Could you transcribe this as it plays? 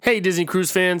Hey, Disney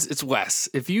Cruise fans, it's Wes.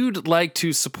 If you'd like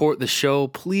to support the show,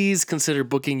 please consider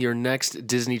booking your next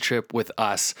Disney trip with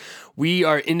us. We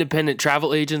are independent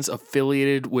travel agents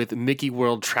affiliated with Mickey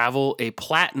World Travel, a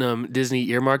platinum Disney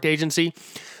earmarked agency.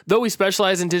 Though we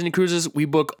specialize in Disney cruises, we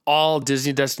book all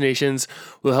Disney destinations.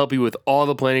 We'll help you with all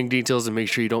the planning details and make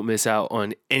sure you don't miss out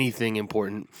on anything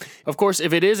important. Of course,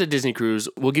 if it is a Disney cruise,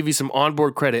 we'll give you some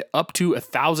onboard credit up to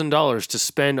 $1,000 to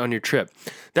spend on your trip.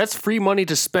 That's free money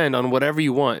to spend on whatever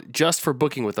you want just for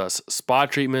booking with us. Spa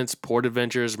treatments, port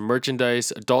adventures,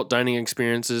 merchandise, adult dining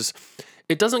experiences.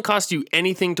 It doesn't cost you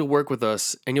anything to work with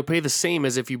us, and you'll pay the same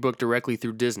as if you book directly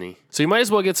through Disney. So you might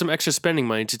as well get some extra spending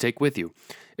money to take with you.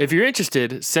 If you're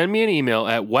interested, send me an email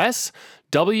at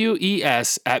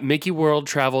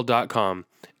wes@mickeyworldtravel.com.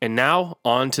 And now,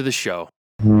 on to the show.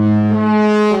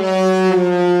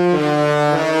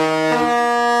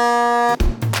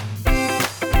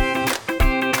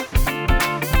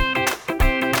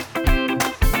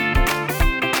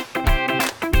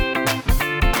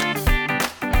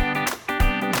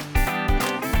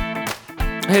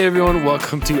 Hey everyone,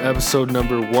 welcome to episode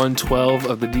number 112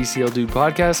 of the DCL Dude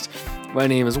podcast. My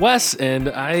name is Wes, and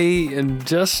I am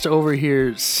just over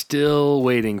here still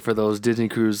waiting for those Disney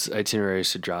Cruise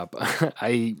itineraries to drop.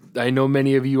 I know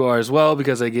many of you are as well,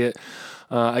 because I get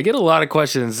a lot of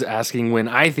questions asking when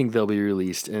I think they'll be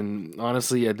released, and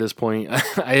honestly, at this point,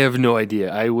 I have no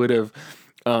idea. I would have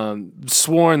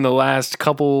sworn the last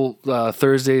couple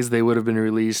Thursdays they would have been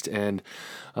released, and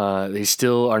they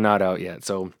still are not out yet.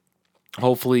 So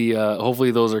hopefully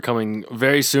those are coming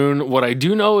very soon. What I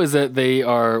do know is that they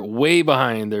are way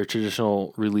behind their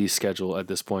traditional release schedule at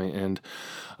this point, and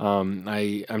I'm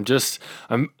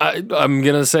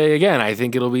gonna say again, I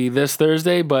think it'll be this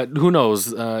Thursday, but who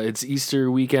knows? It's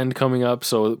Easter weekend coming up,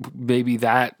 so maybe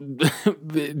that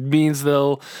means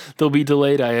they'll be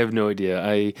delayed. I have no idea.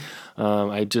 I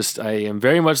am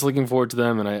very much looking forward to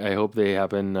them, and I hope they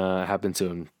happen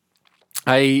soon.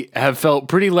 I have felt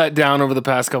pretty let down over the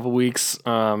past couple weeks,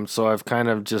 so I've kind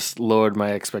of just lowered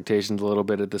my expectations a little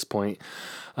bit at this point.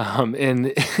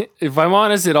 And if I'm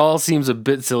honest, it all seems a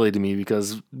bit silly to me,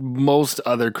 because most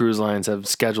other cruise lines have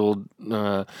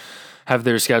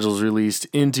their schedules released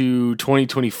into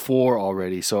 2024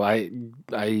 already. So I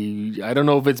don't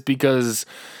know if it's because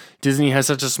Disney has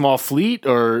such a small fleet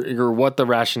or what the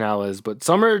rationale is, but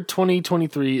summer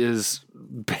 2023 is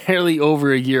barely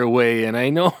over a year away, and I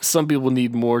know some people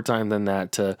need more time than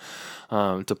that to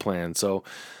plan. So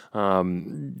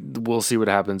we'll see what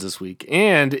happens this week.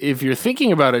 And if you're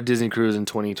thinking about a Disney cruise in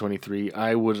 2023,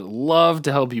 I would love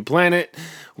to help you plan it.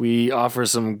 We offer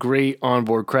some great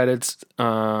onboard credit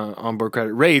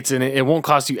rates, and it won't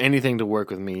cost you anything to work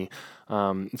with me.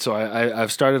 So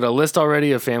I've started a list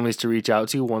already of families to reach out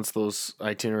to once those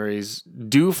itineraries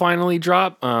do finally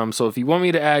drop. So if you want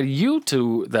me to add you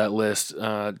to that list,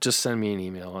 just send me an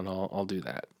email and I'll do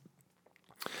that.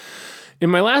 In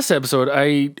my last episode,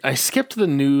 I skipped the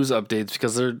news updates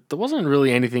because there wasn't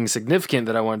really anything significant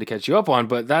that I wanted to catch you up on,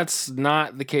 but that's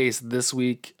not the case this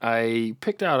week. I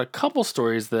picked out a couple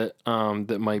stories that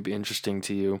might be interesting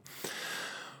to you.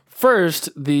 First,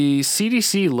 the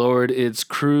CDC lowered its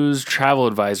cruise travel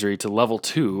advisory to level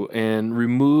 2 and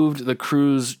removed the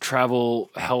cruise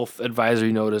travel health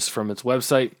advisory notice from its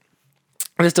website.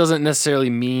 This doesn't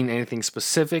necessarily mean anything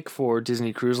specific for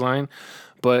Disney Cruise Line,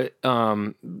 but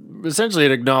essentially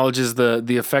it acknowledges the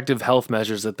effective health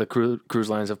measures that the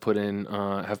cruise lines have put in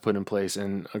place,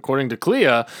 and according to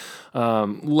CLIA,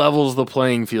 levels the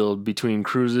playing field between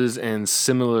cruises and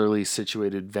similarly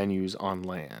situated venues on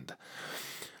land.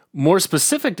 More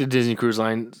specific to Disney Cruise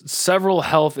Line, several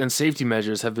health and safety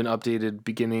measures have been updated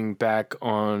beginning back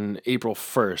on April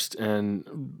 1st, and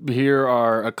here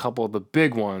are a couple of the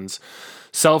big ones.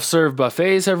 Self-serve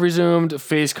buffets have resumed.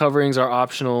 Face coverings are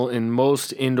optional in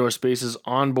most indoor spaces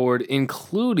on board,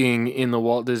 including in the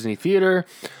Walt Disney Theater,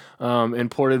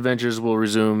 and port adventures will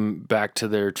resume back to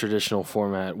their traditional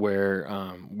format where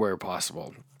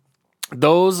possible.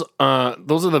 Those are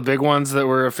the big ones that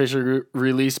were officially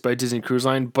released by Disney Cruise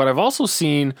Line, but I've also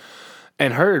seen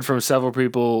and heard from several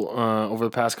people over the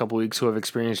past couple weeks who have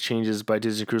experienced changes by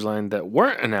Disney Cruise Line that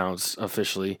weren't announced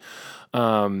officially.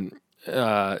 A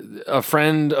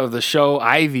friend of the show,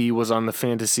 Ivy, was on the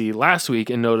Fantasy last week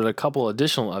and noted a couple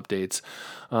additional updates.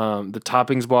 The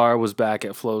toppings bar was back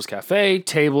at Flo's Cafe.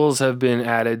 Tables have been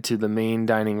added to the main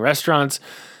dining restaurants.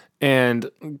 And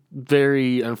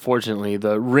very unfortunately,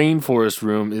 the Rainforest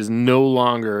Room is no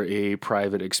longer a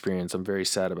private experience. I'm very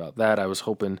sad about that. I was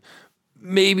hoping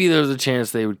maybe there's a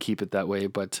chance they would keep it that way,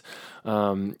 but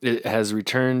it has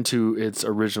returned to its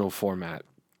original format.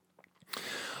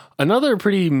 Another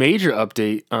pretty major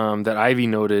update that Ivy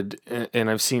noted,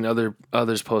 and I've seen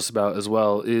others post about as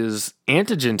well, is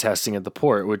antigen testing at the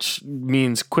port, which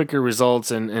means quicker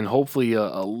results and hopefully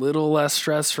a little less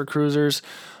stress for cruisers.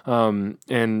 And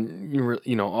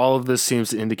all of this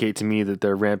seems to indicate to me that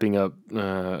they're ramping up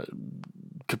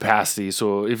capacity.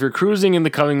 So if you're cruising in the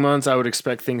coming months, I would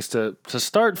expect things to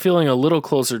start feeling a little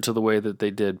closer to the way that they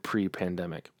did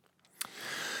pre-pandemic.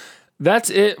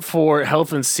 That's it for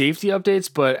health and safety updates,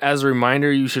 but as a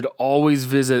reminder, you should always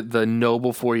visit the Know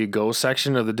Before You Go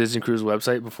section of the Disney Cruise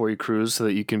website before you cruise so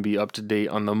that you can be up to date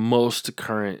on the most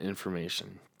current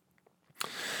information.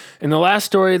 And the last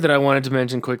story that I wanted to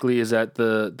mention quickly is that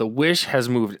the Wish has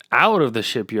moved out of the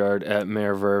shipyard at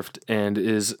Merwerft and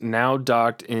is now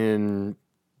docked in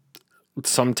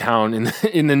some town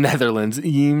in the Netherlands,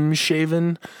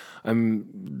 Eemshaven.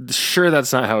 I'm sure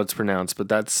that's not how it's pronounced, but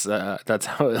that's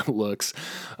how it looks.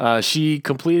 She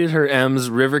completed her EMS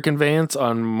river conveyance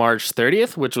on March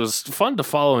 30th, which was fun to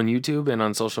follow on YouTube and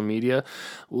on social media.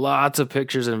 Lots of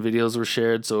pictures and videos were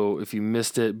shared, so if you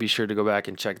missed it, be sure to go back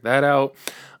and check that out.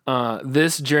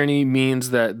 This journey means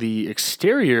that the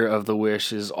exterior of the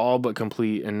Wish is all but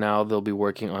complete, and now they'll be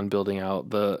working on building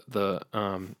out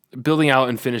building out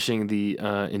and finishing the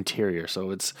interior.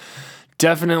 So it's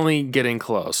definitely getting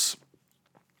close.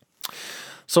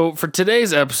 So for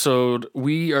today's episode,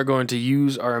 we are going to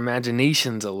use our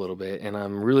imaginations a little bit, and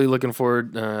I'm really looking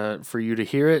forward for you to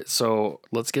hear it. So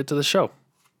let's get to the show.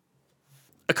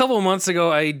 A couple of months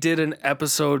ago, I did an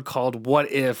episode called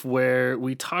What If, where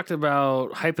we talked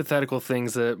about hypothetical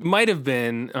things that might have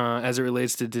been as it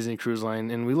relates to Disney Cruise Line.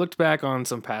 And we looked back on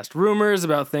some past rumors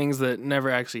about things that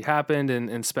never actually happened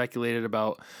and speculated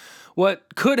about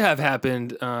what could have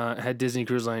happened had Disney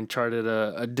Cruise Line charted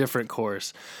a different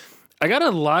course. I got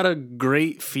a lot of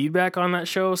great feedback on that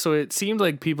show, so it seemed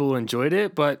like people enjoyed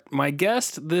it. But my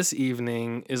guest this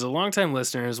evening is a longtime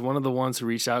listener, is one of the ones who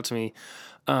reached out to me.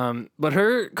 But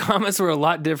her comments were a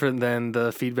lot different than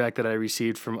the feedback that I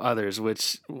received from others,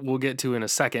 which we'll get to in a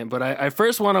second. But I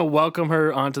first want to welcome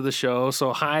her onto the show.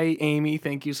 So hi, Amy.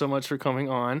 Thank you so much for coming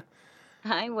on.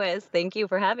 Hi, Wes. Thank you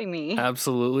for having me.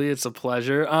 Absolutely. It's a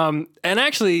pleasure. And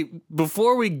actually,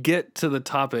 before we get to the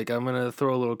topic, I'm going to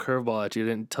throw a little curveball at you. I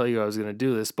didn't tell you I was going to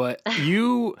do this, but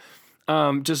you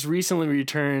just recently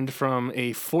returned from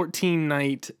a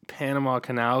 14-night Panama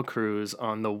Canal cruise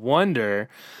on the Wonder.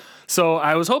 So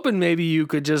I was hoping maybe you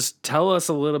could just tell us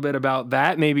a little bit about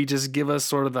that. Maybe just give us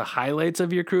sort of the highlights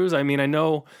of your cruise. I mean, I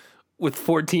know with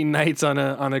 14 nights on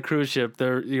a cruise ship,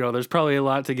 there's probably a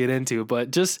lot to get into,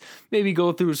 but just maybe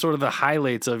go through sort of the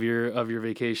highlights of your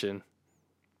vacation.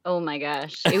 Oh my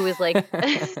gosh. It was like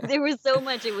there was so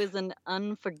much. It was an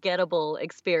unforgettable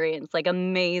experience, like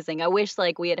amazing. I wish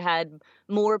like we had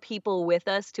more people with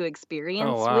us to Oh,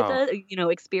 experience with wow. us,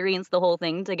 experience the whole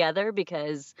thing together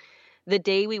because the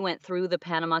day we went through the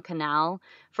Panama Canal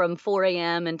from 4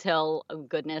 a.m. until, oh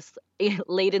goodness,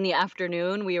 late in the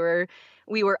afternoon, we were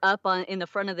up on in the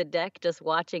front of the deck just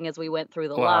watching as we went through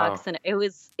the Wow. locks, and it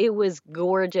was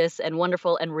gorgeous and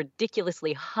wonderful and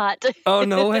ridiculously hot. Oh,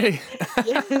 no way.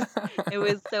 Yes, it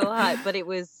was so hot, but it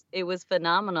was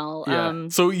phenomenal. Yeah.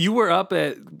 So you were up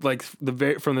at like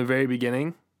from the very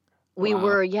beginning? We Wow.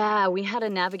 were, yeah, we had a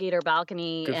navigator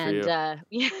balcony Good for and,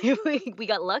 you. yeah, we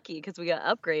got lucky because we got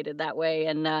upgraded that way,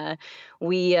 and,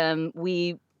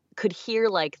 we could hear,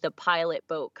 like, the pilot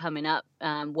boat coming up,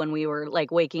 when we were,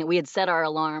 like, waking we had set our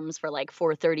alarms for, like,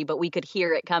 4:30, but we could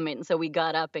hear it coming, so we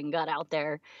got up and got out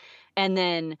there. And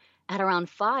then at around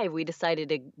 5, we decided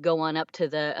to go on up to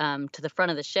the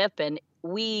front of the ship, and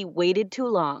we waited too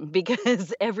long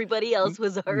because everybody else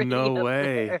was already No up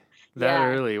way. there. That Yeah.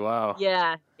 early. Wow.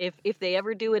 Yeah. If they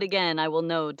ever do it again, I will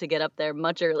know to get up there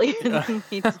much earlier than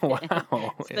we did. Wow. Yeah.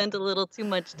 Spent a little too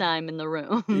much time in the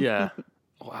room. Yeah.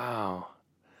 Wow.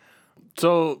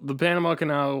 So the Panama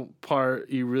Canal part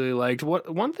you really liked.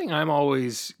 What one thing I'm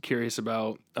always curious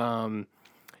about, and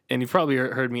you've probably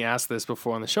heard me ask this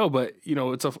before on the show, but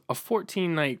it's a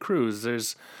 14-night cruise.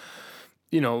 There's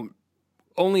you know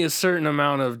only a certain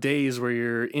amount of days where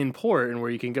you're in port and where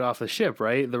you can get off the ship,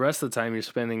 right? The rest of the time you're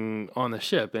spending on the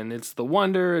ship, and it's the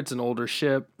Wonder. It's an older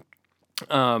ship.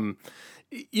 Um,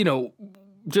 you know,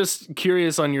 just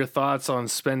curious on your thoughts on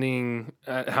spending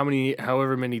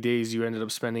however many days you ended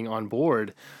up spending on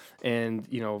board, and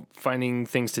finding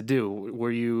things to do.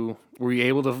 Were you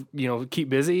able to keep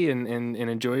busy and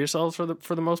enjoy yourselves for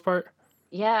the most part?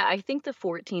 Yeah, I think the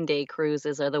 14-day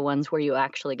cruises are the ones where you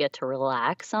actually get to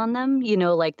relax on them.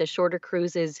 Like the shorter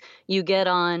cruises, you get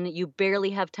on, you barely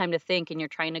have time to think, and you're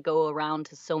trying to go around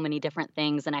to so many different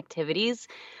things and activities.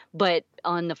 But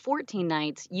on the 14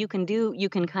 nights, you can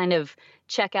kind of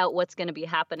check out what's going to be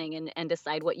happening and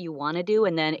decide what you want to do.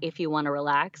 And then if you want to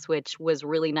relax, which was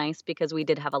really nice because we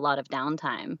did have a lot of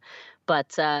downtime.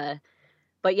 But, uh,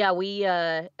 but yeah,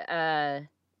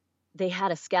 they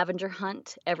had a scavenger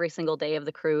hunt every single day of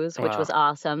the cruise, which was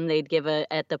Wow. awesome. They'd give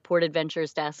at the Port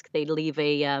Adventures desk, they'd leave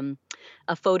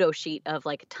a photo sheet of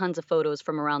like tons of photos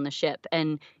from around the ship,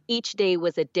 and each day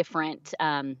was a different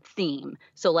theme.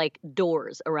 So like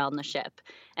doors around the ship,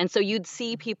 and so you'd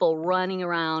see people running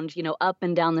around, up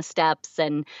and down the steps,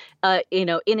 and in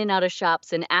and out of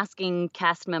shops, and asking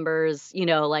cast members,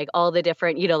 like all the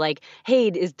different, like,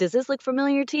 hey, does this look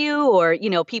familiar to you? Or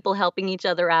people helping each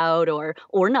other out,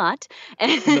 or not. No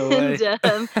And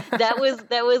way. that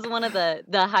was one of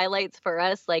the highlights for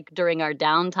us, like during our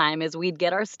downtime, is we'd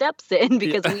get our steps in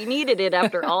because Yeah. we needed it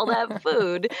after all that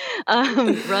food,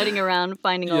 running around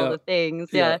finding all Yeah. the things.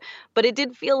 Yeah. Yeah, but it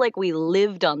did feel like we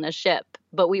lived on the ship.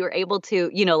 But we were able to,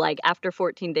 like after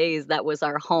 14 days, that was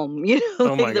our home. Oh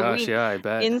Like my the gosh, we yeah, I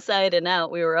bet. inside and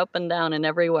out, we were up and down and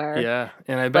everywhere. Yeah,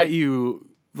 and I bet But you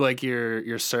like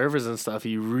your servers and stuff,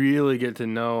 you really get to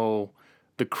know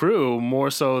the crew more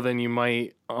so than you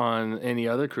might on any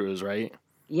other cruise, right?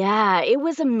 yeah, it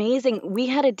was amazing. We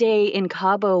had a day in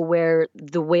Cabo where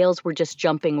the whales were just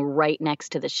jumping right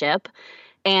next to the ship,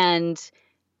 and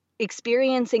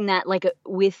experiencing that like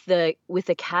with the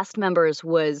cast members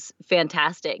was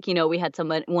fantastic. We had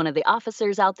one of the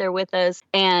officers out there with us,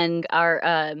 and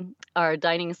our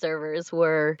dining servers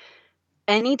were.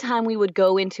 Anytime we would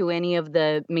go into any of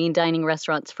the main dining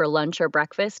restaurants for lunch or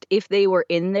breakfast, if they were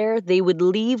in there, they would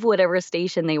leave whatever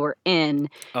station they were in,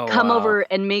 Oh come wow. over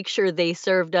and make sure they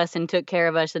served us and took care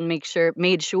of us, and made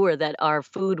sure that our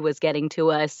food was getting to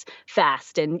us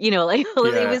fast. And like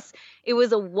Yeah. it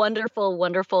was a wonderful,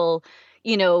 wonderful,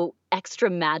 extra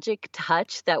magic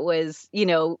touch that was,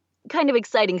 kind of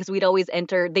exciting because we'd always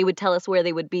enter, they would tell us where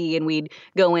they would be, and we'd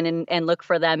go in and look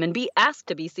for them and be asked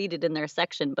to be seated in their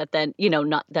section, but then,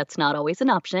 not that's not always an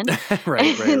option. Right,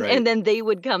 right, And right. then they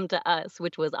would come to us,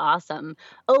 which was awesome.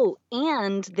 Oh,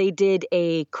 and they did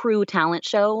a crew talent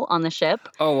show on the ship.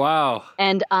 Oh wow.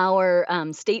 And our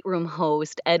stateroom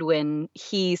host, Edwin,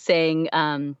 he sang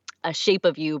 "A Shape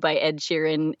of You" by Ed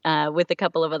Sheeran with a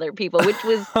couple of other people, which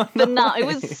was No phenomenal. It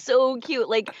was way. so cute.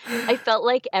 Like I felt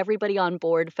like everybody on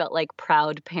board felt like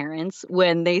proud parents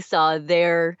when they saw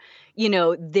their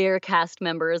cast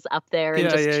members up there and Yeah,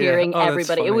 just yeah, yeah. cheering Oh, that's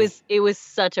everybody. It funny. was it was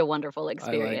such a wonderful I like that.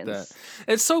 experience.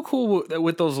 It's so cool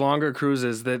with those longer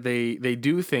cruises that they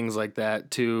do things like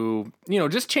that to,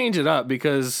 just change it up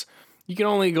because you can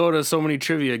only go to so many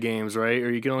trivia games, right? Or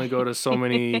you can only go to so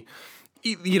many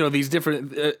these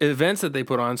different events that they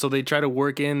put on, so they try to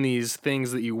work in these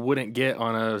things that you wouldn't get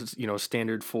on a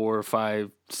standard 4,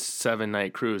 5, 7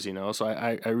 night cruise, so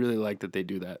I really like that they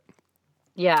do that.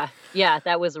 Yeah, yeah,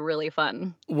 that was really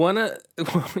fun. One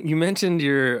you mentioned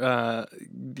your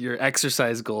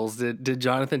exercise goals. Did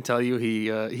Jonathan tell you he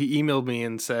emailed me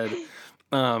and said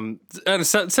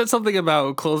said something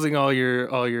about closing all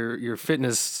your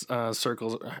fitness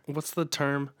circles? What's the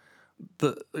term?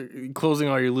 The closing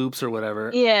all your loops or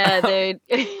whatever. Yeah, they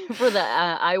for the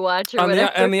iWatch or On the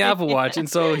whatever. Apple Watch, and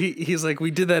so he's like, we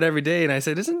did that every day, and I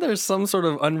said, isn't there some sort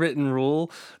of unwritten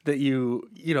rule that you're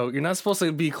not supposed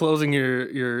to be closing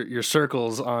your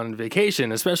circles on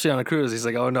vacation, especially on a cruise? He's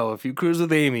like, oh no, if you cruise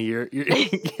with Amy, you're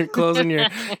you're closing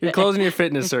your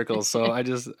fitness circles. So I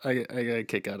got a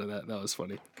kick out of that. That was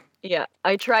funny. Yeah,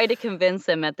 I try to convince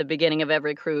him at the beginning of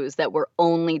every cruise that we're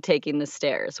only taking the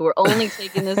stairs. We're only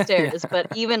taking the Yeah. stairs. But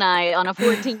even I, on a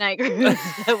 14-night cruise,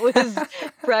 that was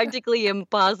practically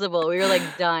impossible. We were like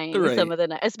dying some Right. of the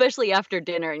night, especially after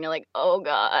dinner. And you're like, oh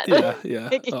God, Yeah. Yeah.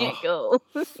 I can't Oh,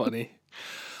 go. funny.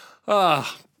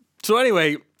 Ah, so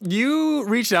anyway, you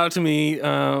reached out to me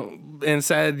and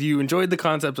said you enjoyed the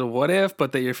concept of what if,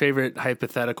 but that your favorite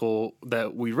hypothetical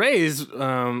that we raised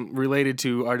related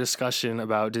to our discussion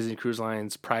about Disney Cruise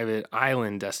Line's private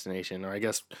island destination, or I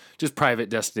guess just private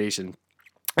destination.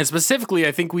 And specifically,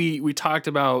 I think we talked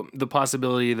about the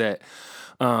possibility that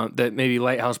that maybe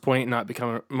Lighthouse Point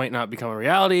might not become a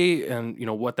reality, and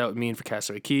what that would mean for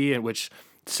Castaway Cay, and which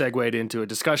segued into a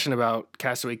discussion about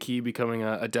Castaway Cay becoming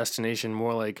a destination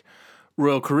more like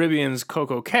Royal Caribbean's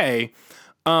Coco Cay.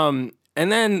 And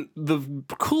then the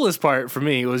coolest part for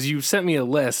me was you sent me a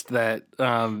list that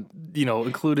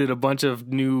included a bunch of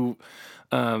new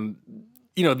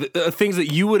the things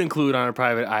that you would include on a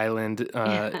private island,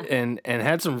 and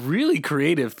had some really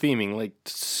creative theming, like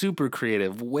super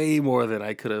creative, way more than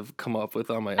I could have come up with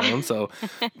on my own. So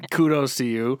kudos to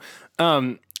you.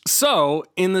 So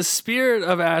in the spirit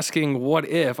of asking what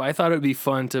if, I thought it'd be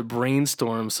fun to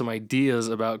brainstorm some ideas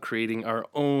about creating our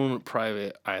own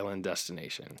private island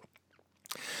destination.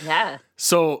 Yeah.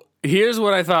 So here's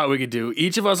what I thought we could do.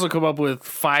 Each of us will come up with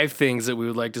 5 things that we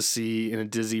would like to see in a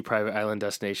Disney private island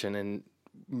destination, and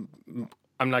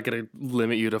I'm not going to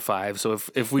limit you to 5. So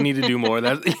if we need to do more,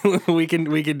 that we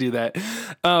can do that.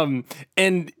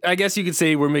 And I guess you could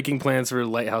say we're making plans for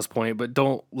Lighthouse Point, but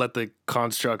don't let the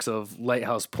constructs of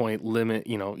Lighthouse Point limit,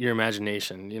 your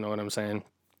imagination. You know what I'm saying?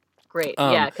 Great.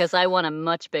 Yeah, because I want a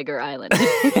much bigger island.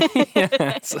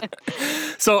 Yes.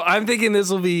 So I'm thinking this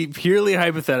will be purely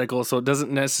hypothetical, so it doesn't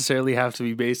necessarily have to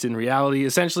be based in reality.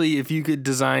 Essentially, if you could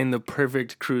design the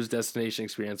perfect cruise destination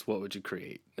experience, what would you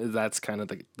create? That's kind of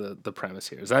the premise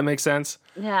here. Does that make sense?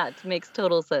 Yeah, it makes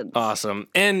total sense. Awesome.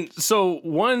 And so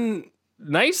one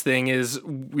nice thing is,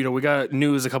 we got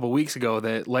news a couple weeks ago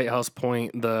that Lighthouse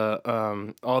Point,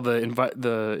 all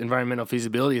the environmental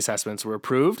feasibility assessments were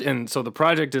approved, and so the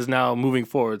project is now moving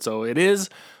forward. So it is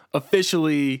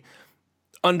officially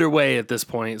underway at this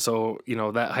point. So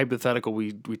that hypothetical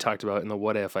we talked about in the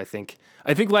what if, I think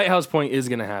Lighthouse Point is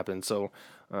going to happen. So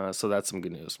that's some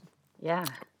good news. Yeah.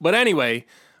 But anyway,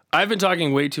 I've been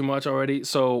talking way too much already,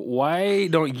 so why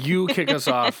don't you kick us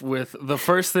off with the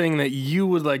first thing that you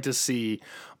would like to see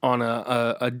on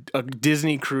a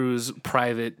Disney cruise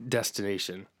private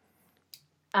destination?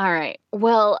 All right.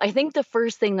 Well, I think the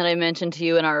first thing that I mentioned to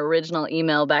you in our original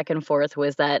email back and forth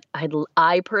was that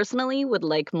I personally would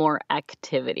like more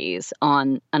activities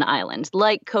on an island,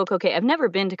 like Coco Cay. I've never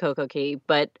been to Coco Cay,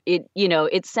 but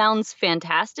it sounds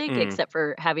fantastic, except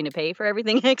for having to pay for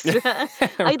everything extra.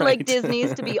 I'd like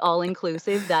Disney's to be all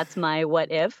inclusive. That's my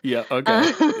what if. Yeah.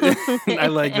 Okay. I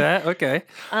like that. Okay.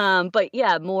 But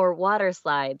yeah, more water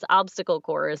slides, obstacle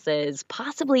courses,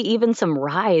 possibly even some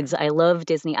rides. I love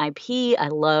Disney IP. I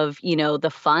love,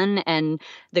 the fun and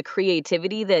the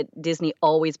creativity that Disney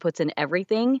always puts in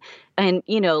everything. And,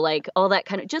 like all that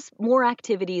kind of just more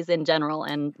activities in general.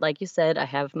 And like you said, I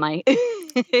have my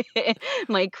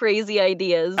my crazy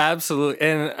ideas. Absolutely.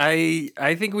 And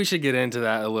I think we should get into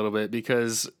that a little bit,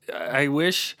 because I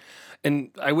wish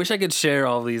I could share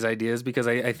all these ideas, because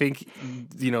I think,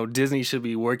 Disney should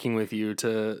be working with you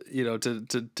to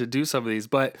do some of these.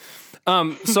 But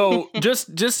so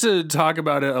just to talk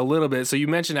about it a little bit. So you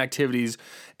mentioned activities,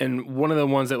 and one of the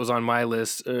ones that was on my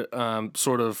list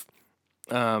sort of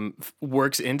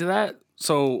works into that.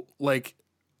 So like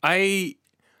I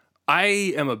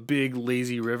am a big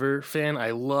Lazy River fan.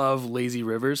 I love lazy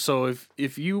rivers. So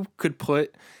if you could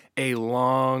put a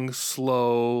long,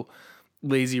 slow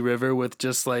lazy river with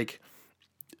just like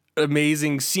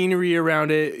amazing scenery around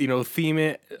it, theme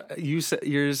it. You said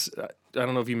yours. I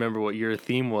don't know if you remember what your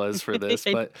theme was for this,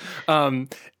 but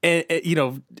and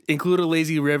include a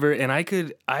lazy river, and I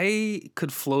could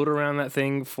float around that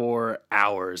thing for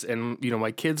hours, and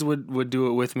my kids would do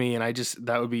it with me, and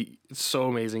that would be so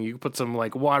amazing. You could put some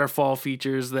like waterfall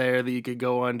features there that you could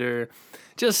go under.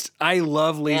 I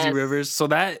love lazy rivers, so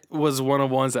that was one of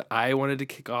the ones that I wanted to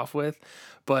kick off with.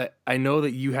 But I know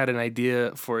that you had an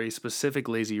idea for a specific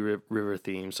lazy river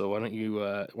theme, so why don't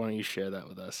you share that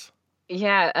with us?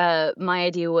 Yeah, my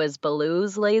idea was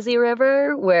Baloo's Lazy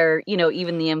River, where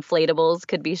even the inflatables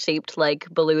could be shaped like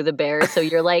Baloo the bear. So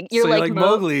you're like So you're like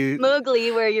Mowgli.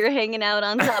 Mowgli, where you're hanging out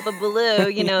on top of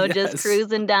Baloo, just Yes.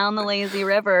 cruising down the lazy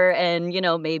river, and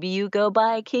maybe you go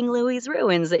by King Louis's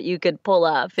ruins that you could pull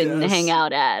up and Yes. hang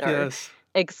out at or Yes.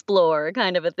 explore,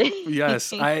 kind of a thing.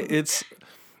 Yes.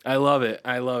 I love it.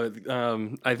 I love it.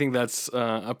 I think that's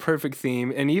a perfect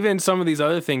theme, and even some of these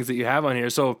other things that you have on here.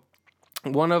 So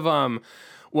one of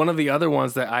the other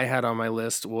ones that I had on my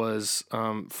list was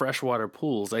freshwater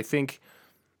pools. I think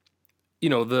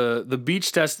the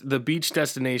beach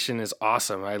destination is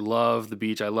awesome. I love the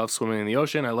beach. I love swimming in the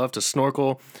ocean. I love to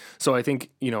snorkel. So I think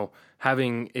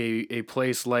having a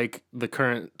place like the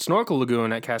current snorkel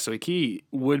lagoon at Castaway Cay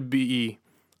would be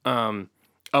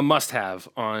a must-have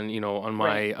on my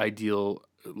Right. ideal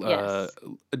Yes.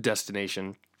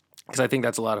 destination, because I think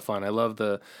that's a lot of fun. I love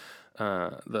the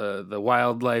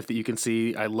wildlife that you can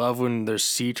see. I love when there's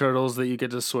sea turtles that you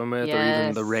get to swim with, or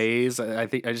even the Yes. rays. I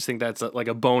just think that's like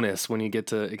a bonus when you get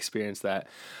to experience that.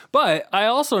 But I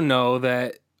also know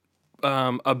that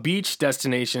a beach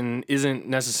destination isn't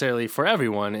necessarily for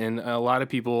everyone, and a lot of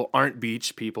people aren't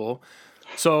beach people.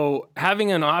 So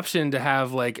having an option to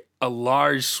have like a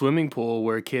large swimming pool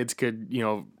where kids could,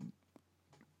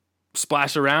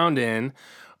 splash around in,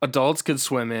 adults could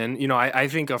swim in. You know, I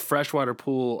think a freshwater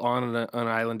pool on an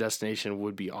island destination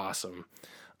would be awesome.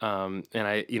 And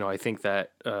I think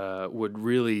that would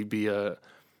really be a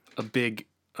big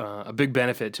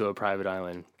benefit to a private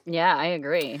island. Yeah, I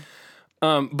agree.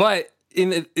 But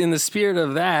in the spirit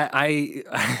of that,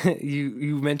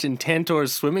 you mentioned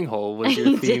Tantor's swimming hole was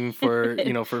your theme for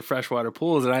for freshwater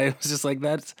pools, and I was just like,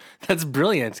 that's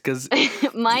brilliant because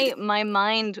My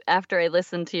mind after I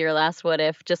listened to your last what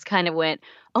if just kind of went,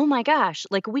 "Oh my gosh,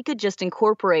 like we could just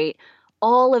incorporate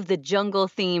all of the jungle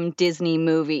themed Disney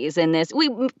movies in this.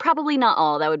 Probably not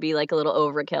all. That would be like a little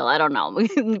overkill. I don't know.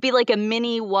 It'd be like a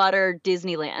mini water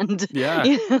Disneyland. yeah,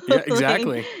 You know, yeah, like,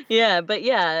 exactly. yeah, but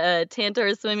yeah,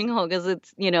 Tantor's swimming hole because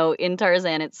it's in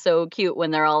Tarzan. It's so cute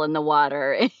when they're all in the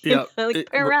water, Yeah,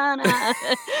 like piranha.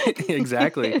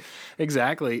 exactly,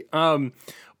 exactly.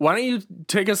 Why don't you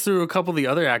take us through a couple of the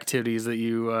other activities that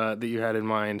you had in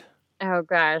mind? Oh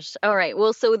gosh. All right.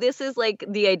 Well, so this is like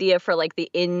the idea for like the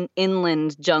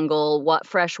inland jungle, what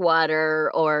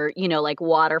freshwater or, like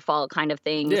waterfall kind of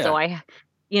thing. So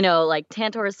Yeah, like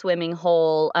Tantor's swimming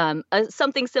hole,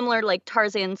 something similar like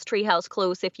Tarzan's treehouse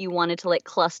close if you wanted to like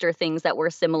cluster things that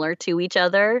were similar to each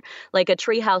other, like a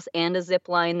treehouse and a zip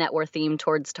line that were themed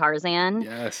towards Tarzan.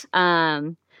 yes.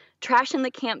 Um, Trash in the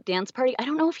Camp dance party. I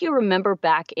don't know if you remember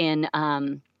back in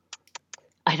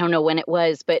I don't know when it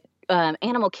was, but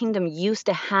Animal Kingdom used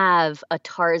to have a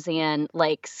Tarzan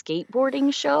like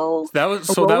skateboarding show, a That was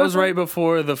rollerblade. right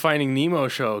before the Finding Nemo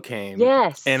show came. And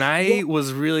Yes, yeah, I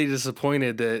was really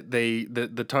disappointed that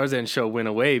the Tarzan show went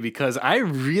away because I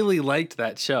really liked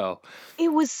that show.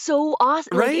 it was so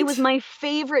awesome. Like it was Right? my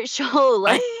favorite show.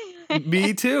 Like, I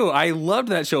Me too. I loved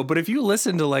that show. But if you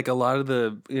listen to like a lot of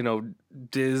the,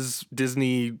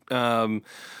 Disney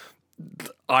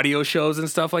audio shows and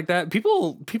stuff like that,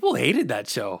 people hated that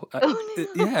show. oh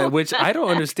Yeah, no. which I don't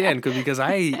understand because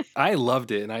I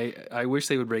loved it and I wish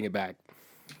they would bring it back.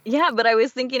 Yeah, but I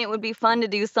was thinking it would be fun to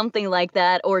do something like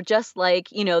that, or just like,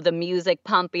 the music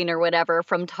pumping or whatever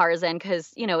from Tarzan,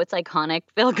 because, it's iconic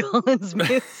Phil Collins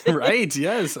music. Right?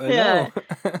 Yes, I Yeah.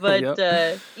 know. But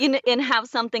Yep. and have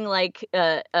something like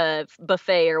a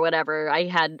buffet or whatever.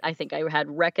 I think I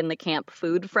had Wreck in the Camp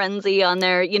Food Frenzy on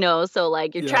there, so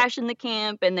like you're Yep. trashing the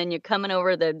camp and then you're coming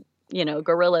over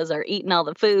gorillas are eating all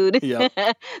the food. Yep.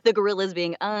 The gorillas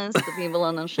being us, the people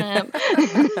on the ship.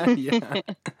 Yeah.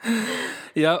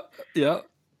 Yep. Yep.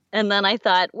 And then I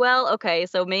thought, well, okay,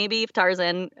 so maybe if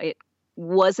Tarzan it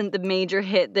wasn't the major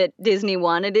hit that Disney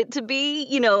wanted it to be,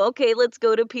 okay, let's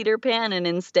go to Peter Pan and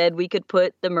instead we could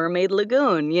put the Mermaid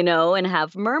Lagoon, and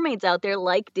have mermaids out there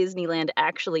like Disneyland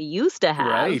actually used to have.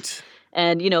 Right.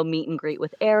 And, meet and greet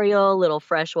with Ariel, little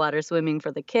freshwater swimming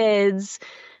for the kids.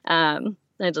 And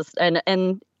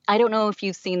I don't know if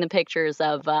you've seen the pictures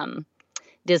of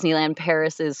Disneyland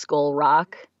Paris's Skull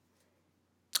Rock.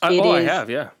 It I is, have.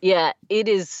 Yeah. yeah, it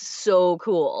is so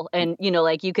cool. And,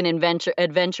 like you can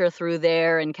adventure through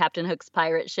there and Captain Hook's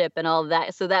pirate ship and all of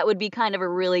that. So that would be kind of a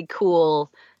really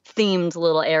cool themed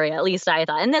little area. At least I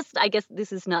thought. And I guess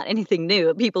this is not anything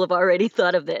new. People have already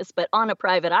thought of this, but on a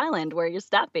private island where you're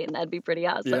stopping, that'd be pretty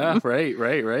Yeah. awesome.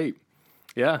 Right.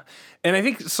 Yeah. And I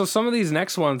think so. Some of these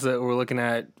next ones that we're looking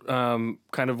at kind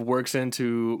of works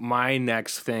into my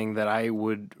next thing that I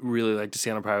would really like to see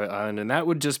on a private island, and that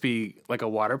would just be like a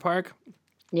water park.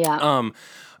 Yeah.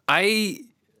 I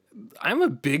I'm a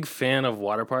big fan of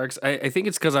water parks. I think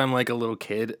it's because I'm like a little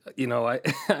kid.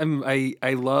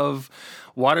 I love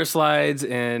water slides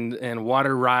and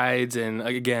water rides and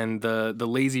again the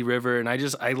lazy river, and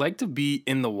I like to be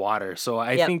in the water. So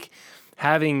I Yep. think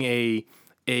having a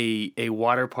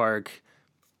water park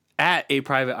at a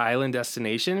private island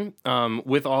destination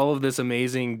with all of this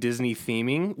amazing Disney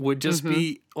theming would just Mhm.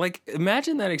 be like,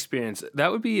 imagine that experience.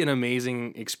 That would be an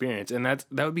amazing experience. And that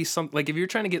would be some, like, if you're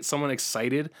trying to get someone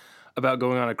excited about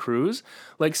going on a cruise,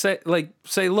 say,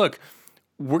 look,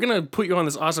 we're going to put you on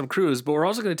this awesome cruise, but we're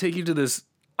also going to take you to this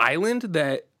island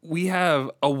that we have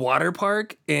a water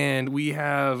park and we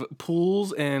have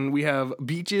pools and we have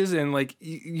beaches and like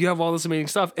you have all this amazing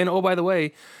stuff. And oh, by the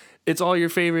way, it's all your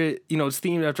favorite, it's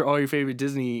themed after all your favorite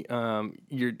Disney,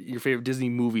 your favorite Disney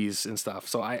movies and stuff.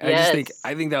 So Yes.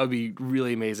 I think that would be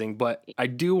really amazing. But I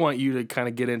do want you to kind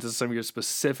of get into some of your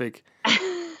specific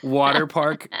water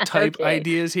park type Okay.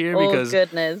 ideas here Oh because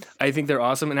goodness. I think they're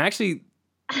awesome. And actually,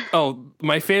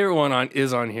 my favorite one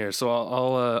is on here, so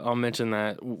I'll mention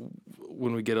that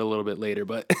when we get a little bit later.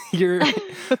 But you're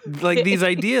like these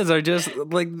ideas are just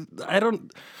like I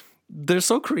don't. They're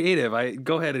so creative. I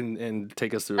go ahead and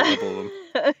take us through a couple of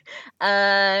them.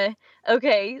 uh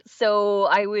Okay, so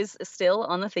I was still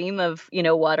on the theme of,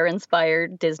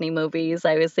 water-inspired Disney movies.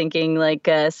 I was thinking like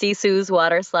Sisu's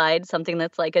water slide, something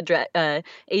that's like a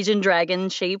Asian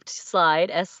dragon-shaped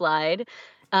slide, S slide.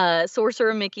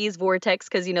 Sorcerer Mickey's vortex,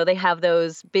 because they have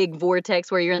those big vortex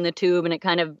where you're in the tube and it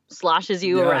kind of sloshes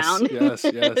you Yes, around. yes,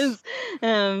 yes.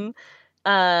 um,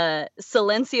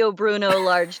 Silencio Bruno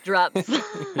large drop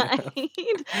slide,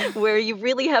 where you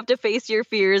really have to face your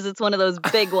fears. It's one of those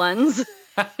big ones.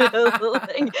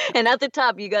 And at the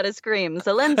top, you got to scream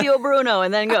Silencio Bruno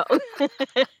and then go.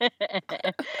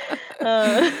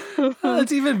 uh, Oh,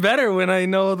 it's even better when I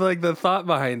know like the thought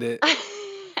behind it.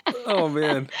 Oh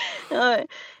man. uh,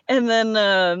 and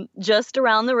then just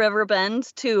around the river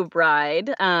bend tube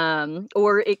ride,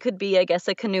 or it could be, I guess,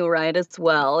 a canoe ride as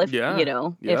well. If Yeah.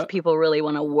 if Yeah. people really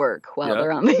want to work while Yeah.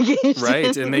 they're on vacation,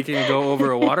 Right, and they can go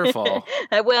over a waterfall.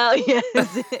 Well, yes,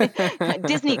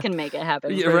 Disney can make it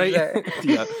happen Yeah, for right. sure.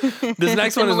 Yeah. This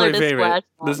next one is Similar my to favorite. Splash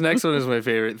This Mountain. next one is my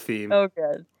favorite theme. Oh,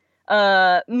 good.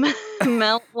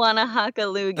 Mount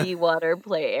Wanahakalugi water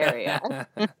play area.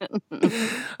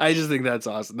 I just think that's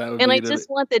awesome. That would And be I the just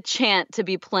want the chant to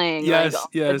be playing like yes, all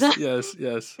the yes, time. yes,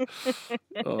 yes.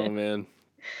 Oh man.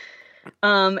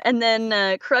 And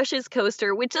then Crush's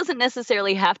Coaster, which doesn't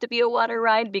necessarily have to be a water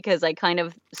ride because I kind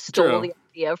of stole True. the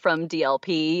idea from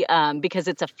DLP, because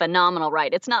it's a phenomenal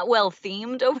ride. It's not well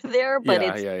themed over there, but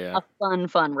Yeah, it's yeah, yeah. a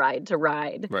fun ride to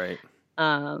ride. Right.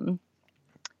 Um,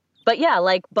 but yeah,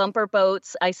 like bumper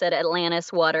boats, I said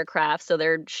Atlantis watercraft, so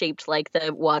they're shaped like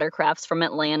the watercrafts from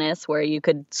Atlantis, where you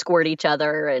could squirt each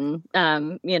other and,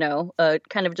 kind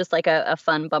of just like a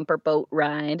fun bumper boat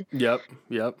ride. Yep,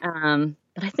 yep.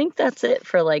 But I think that's it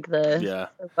for like the. Yeah.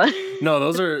 the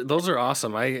No, those are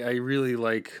awesome. I really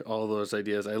like all those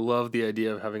ideas. I love the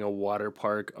idea of having a water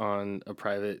park on a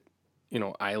private,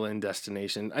 island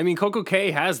destination. I mean, Coco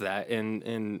Cay has that,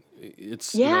 and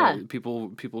it's Yeah.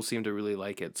 people seem to really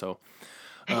like it. So,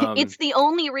 It's the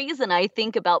only reason I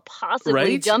think about possibly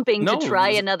right? jumping to No, try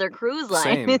another cruise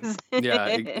line. same. Yeah,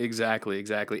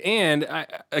 exactly. And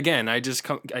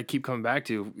I keep coming back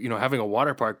to having a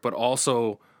water park, but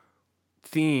also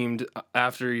themed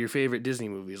after your favorite Disney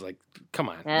movies. Like, come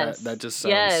on, Yes. that just sounds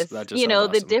Yes. that just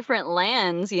sounds The awesome. different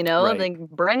lands, Right. like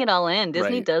bring it all in.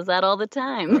 Disney Right. does that all the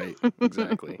time. Right,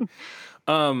 exactly.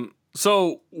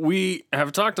 So we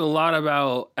have talked a lot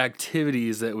about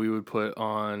activities that we would put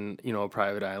on, a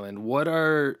private island. What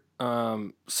are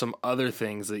some other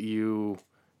things that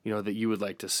that you would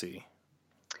like to see?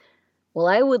 Well,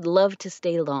 I would love to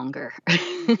stay longer.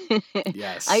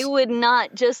 Yes. I would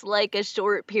not just like a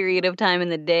short period of time in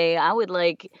the day. I would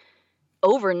like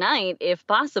overnight if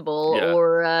possible, Yeah.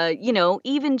 or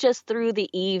even just through the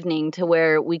evening to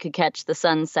where we could catch the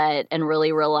sunset and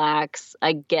really relax.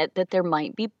 I get that there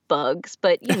might be bugs,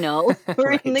 but we're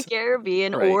in the Right.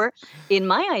 Caribbean, Right. or in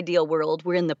my ideal world,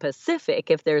 we're in the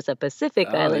Pacific if there's a Pacific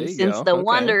Oh, there island, you since go. the Okay.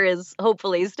 wonder is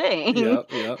hopefully staying.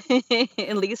 Yep.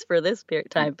 At least for this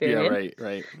time Yeah, period.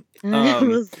 right.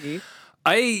 We'll see.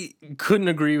 I couldn't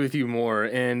agree with you more.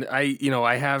 And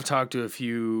I have talked to a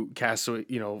few castaway,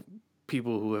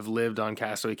 people who have lived on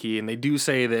Castaway Cay, and they do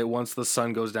say that once the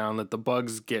sun goes down, that the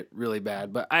bugs get really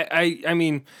bad. But I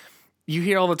mean, you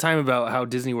hear all the time about how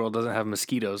Disney World doesn't have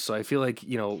mosquitoes, so I feel like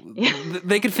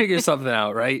they could figure something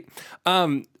out, right?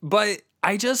 But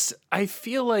I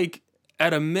feel like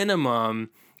at a minimum,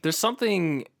 there's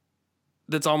something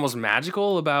that's almost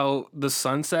magical about the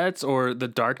sunsets or the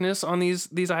darkness on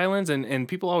these islands, and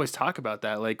people always talk about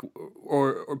that, like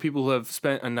or people who have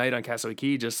spent a night on Castaway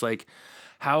Cay, just like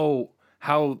how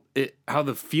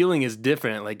the feeling is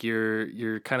different. Like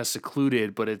you're kind of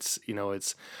secluded, but it's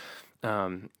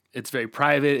very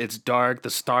private. It's dark. The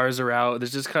stars are out.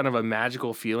 There's just kind of a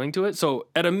magical feeling to it. So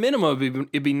at a minimum,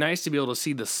 it'd be nice to be able to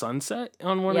see the sunset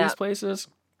on one of these Yep. places.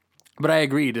 But I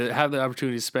agree, to have the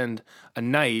opportunity to spend a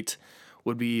night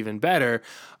would be even better.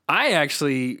 I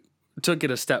actually took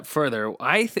it a step further.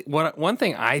 One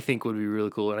thing I think would be really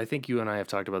cool, and I think you and I have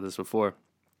talked about this before,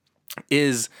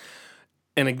 is,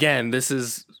 and again, this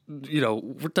is,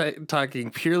 we're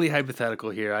talking purely hypothetical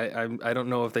here. I don't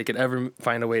know if they could ever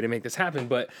find a way to make this happen,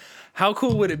 but how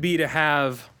cool would it be to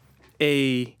have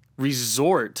a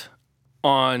resort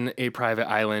on a private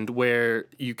island where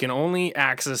you can only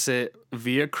access it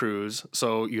via cruise?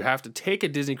 So you have to take a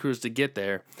Disney cruise to get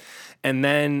there. And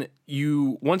then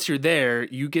once you're there,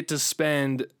 you get to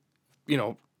spend,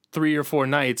 3 or 4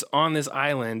 nights on this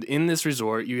island in this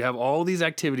resort. You have all these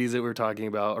activities that we're talking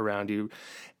about around you.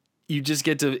 You just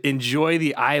get to enjoy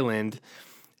the island.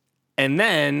 And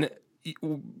then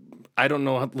I don't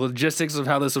know logistics of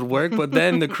how this would work, but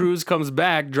then the cruise comes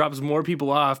back, drops more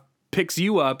people off, picks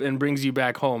you up and brings you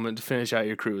back home and to finish out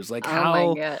your cruise. Like, Oh my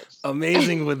how gosh.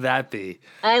 amazing would that be?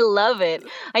 I love it.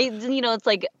 It's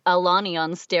like Alani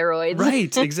on steroids.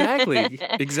 Right, exactly.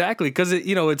 Because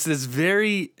it's this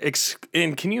very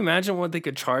and can you imagine what they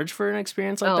could charge for an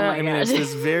experience like Oh that? my I mean, it's gosh.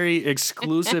 this very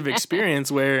exclusive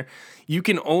experience where you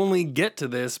can only get to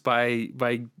this by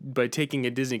taking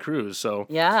a Disney cruise. So,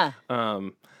 Yeah.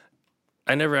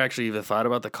 I never actually even thought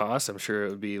about the cost. I'm sure it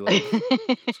would be like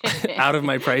out of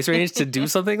my price range to do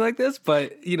something like this,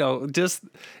 but just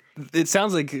it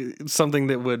sounds like something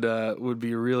that would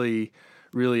be really,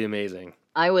 really amazing.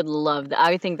 I would love that.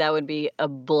 I think that would be a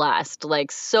blast.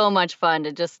 Like so much fun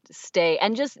to just stay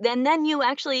and then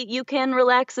you can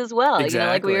relax as well.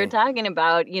 Like we were Exactly. talking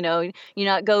about, you're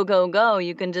not go, go, go.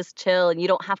 You can just chill and you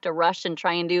don't have to rush and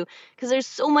try and do because there's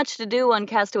so much to do on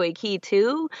Castaway Key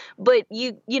too. But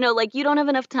like you don't have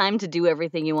enough time to do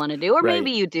everything you want to do. Or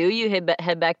maybe Right. you do, you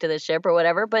head back to the ship or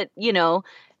whatever. But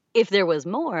if there was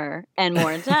more and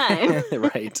more time.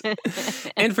 Right.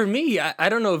 And for me, I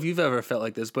don't know if you've ever felt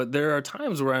like this, but there are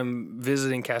times where I'm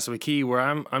visiting Castaway Key where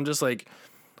I'm just like,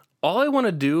 all I want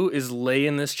to do is lay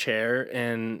in this chair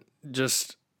and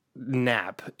just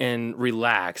nap and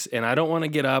relax. And I don't want to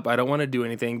get up. I don't want to do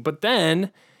anything. But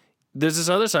then there's this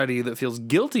other side of you that feels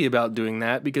guilty about doing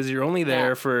that because you're only Yeah.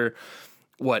 there for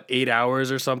 8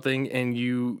 hours or something, and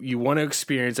you want to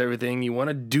experience everything, you want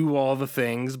to do all the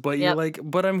things, but you're Yep. like,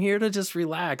 but I'm here to just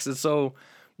relax. And so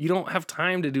you don't have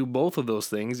time to do both of those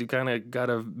things. You kind of got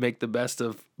to make the best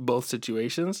of both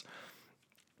situations.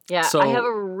 Yeah, I have So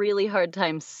a really hard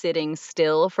time sitting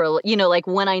still like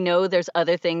when I know there's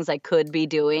other things I could be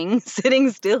doing. Sitting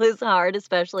still is hard,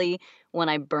 especially when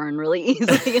I burn really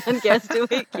easily on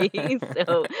Castaway Key.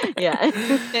 So,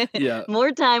 yeah. yeah,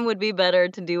 More time would be better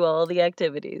to do all the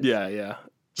activities. yeah.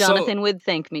 So Jonathan would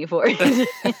thank me for it.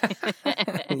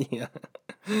 yeah,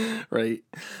 right.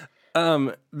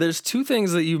 There's two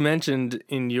things that you mentioned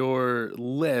in your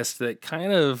list that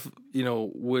kind of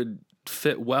would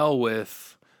fit well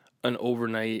with an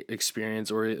overnight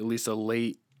experience, or at least a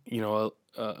late,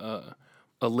 a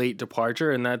late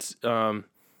departure, and that's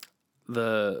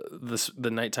the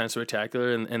nighttime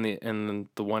spectacular and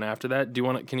the one after that.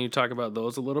 Can you talk about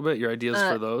those a little bit? Your ideas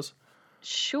Uh, for those?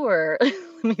 Sure.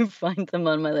 Let me find them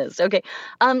on my list. Okay.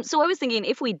 So I was thinking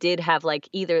if we did have like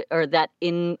either or that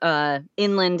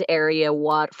inland area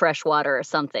fresh water or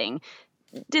something,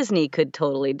 Disney could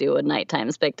totally do a nighttime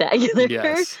spectacular.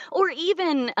 Yes. Or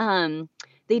even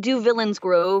they do Villains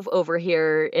Grove over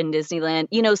here in Disneyland.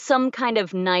 Some kind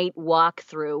of night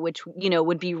walkthrough, which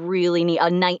would be really neat. A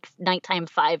nighttime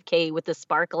 5K with the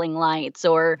sparkling lights,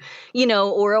 or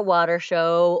or a water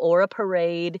show, or a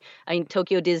parade. I mean,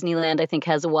 Tokyo Disneyland, I think,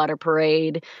 has a water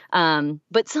parade.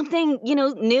 But something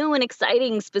new and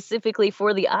exciting specifically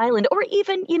for the island, or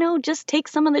even just take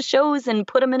some of the shows and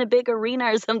put them in a big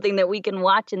arena or something that we can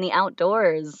watch in the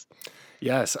outdoors.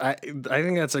 Yes, I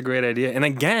think that's a great idea. And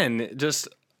again, just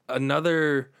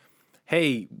another,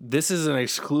 hey, this is an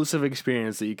exclusive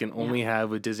experience that you can Yeah. only have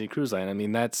with Disney Cruise Line. I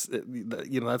mean, that's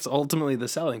that's ultimately the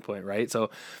selling point, right? So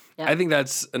Yeah. I think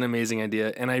that's an amazing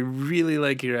idea, and I really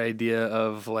like your idea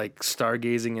of like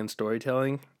stargazing and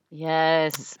storytelling.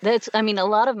 Yes. I mean, a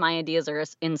lot of my ideas are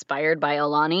inspired by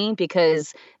Alani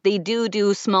because they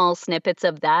do small snippets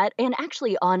of that. And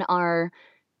actually on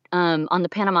the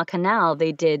Panama Canal,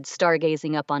 they did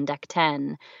stargazing up on deck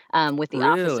 10 with the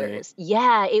Really? officers.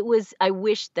 Yeah, I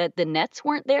wish that the nets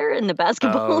weren't there in the Oh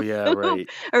basketball yeah, hoop right.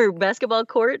 or basketball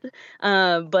court.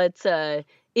 But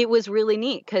it was really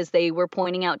neat because they were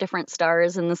pointing out different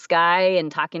stars in the sky and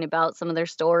talking about some of their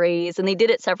stories. And they did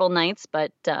it several nights,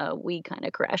 but we kind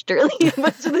of crashed early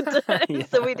most of the time.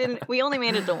 So Yeah. we only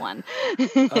made it to one.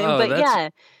 Oh, But yeah,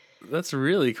 that's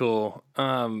really cool.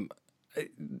 I-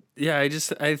 yeah,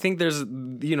 I think there's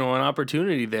an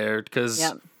opportunity there because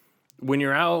yeah, when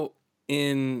you're out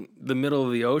in the middle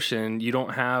of the ocean, you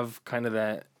don't have kind of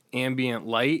that ambient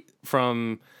light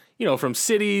from from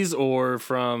cities or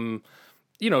from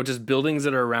just buildings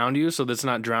that are around you, so that's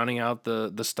not drowning out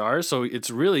the stars. So it's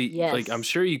really like I'm yes.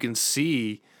 sure you can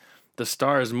see the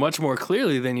stars much more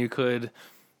clearly than you could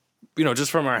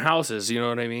just from our houses. You know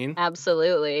what I mean?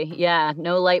 Absolutely. Yeah,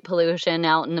 no light pollution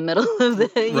out in the middle of the,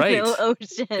 Right.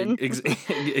 ocean.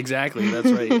 Exactly.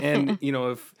 That's right. And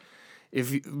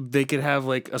they could have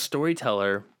like a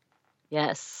storyteller,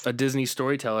 Yes. a Disney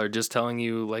storyteller, just telling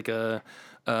you like an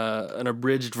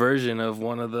abridged version of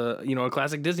one of the a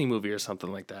classic Disney movie or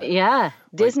something like that. Yeah, Like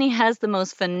Disney has the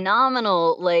most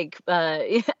phenomenal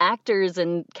actors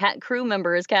and crew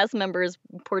members, cast members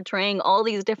portraying all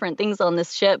these different things on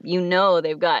this ship.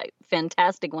 They've got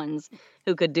fantastic ones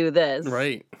who could do this.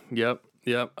 right. Yep.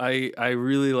 Yep. I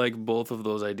really like both of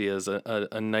those ideas.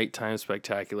 A nighttime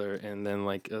spectacular and then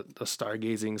like a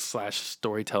stargazing slash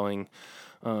storytelling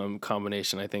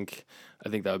combination. I think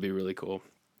that would be really cool.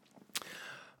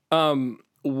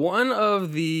 One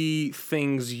of the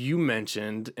things you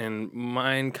mentioned, and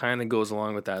mine kind of goes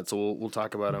along with that, so we'll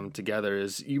talk about them together.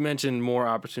 Is you mentioned more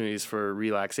opportunities for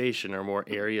relaxation or more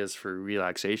areas for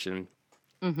relaxation,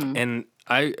 Hmm. and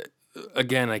I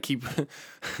keep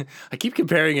I keep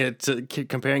comparing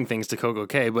things to Coco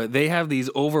Cay, but they have these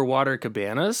overwater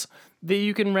cabanas that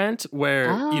you can rent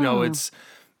where Oh, it's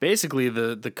basically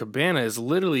the cabana is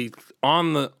literally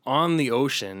on the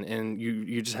ocean, and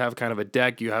you just have kind of a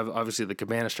deck. You have obviously the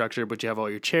cabana structure, but you have all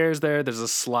your chairs there. There's a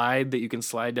slide that you can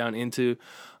slide down into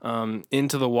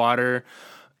the water.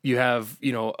 You have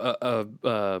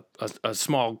a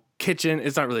small kitchen.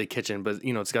 It's not really a kitchen, but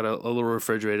it's got a little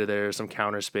refrigerator there, some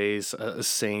counter space, a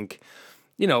sink.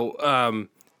 You know,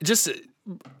 just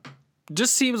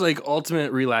seems like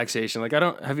ultimate relaxation. Like I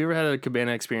don't have you ever had a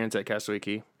cabana experience at Castaway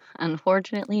Key?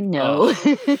 unfortunately, no. Oh,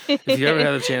 if you ever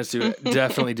had a chance to,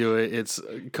 definitely do it. It's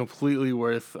completely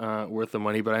worth the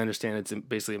money, but I understand it's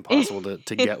basically impossible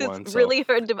to get It's one. So really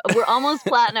hard to. We're almost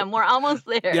platinum. We're almost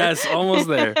there. yes, almost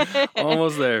there,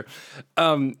 almost there.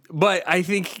 But I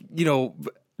think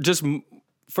just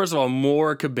first of all,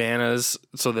 more cabanas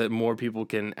so that more people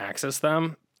can access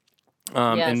them,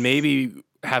 and Yes. maybe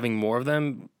having more of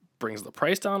them brings the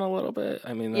price down a little bit.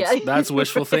 I mean, Yeah. that's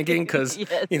wishful thinking because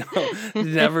Yes.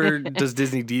 never does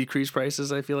Disney decrease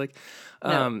prices. I feel like,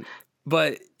 No. um,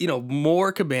 but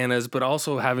more cabanas, but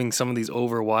also having some of these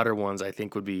overwater ones, I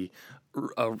think would be,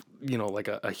 like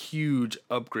a huge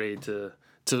upgrade to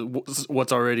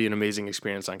what's already an amazing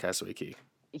experience on Castaway Key.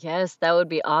 Yes, that would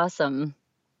be awesome.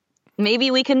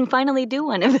 Maybe we can finally do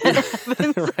one if that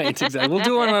happens. Right, exactly. We'll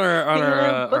do one on our on our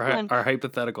Yeah, uh, book our, one. our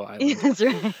hypothetical island. That's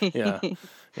Yeah, right.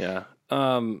 yeah.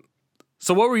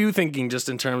 So what were you thinking just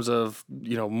in terms of,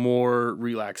 more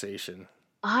relaxation?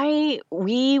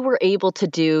 We were able to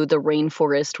do the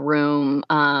rainforest room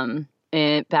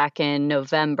back in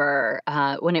November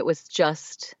when it was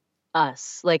just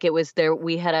us. Like it was there.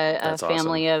 We had a That's awesome.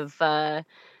 family of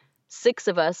six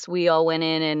of us. We all went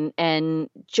in and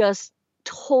just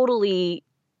totally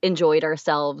enjoyed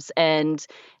ourselves and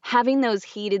having those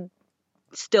heated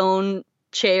stone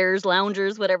chairs,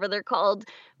 loungers, whatever they're called,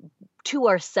 to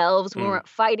ourselves. We Mm, weren't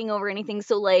fighting over anything.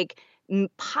 So, like,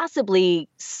 possibly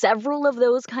several of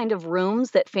those kind of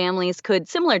rooms that families could,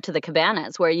 similar to the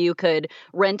cabanas, where you could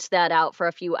rent that out for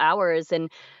a few hours. And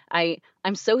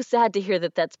I'm so sad to hear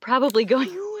that that's probably going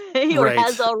away or right.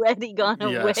 has already gone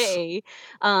Yes. away.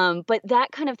 But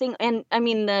that kind of thing, and I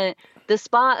mean the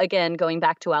spa again, going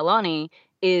back to Alani,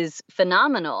 is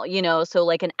phenomenal. So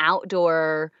like an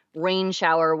outdoor rain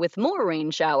shower with more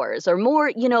rain showers or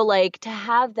more, like to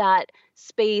have that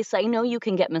space. I know you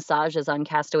can get massages on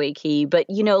Castaway Key, but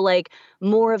like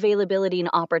more availability and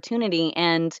opportunity.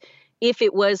 And if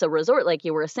it was a resort, like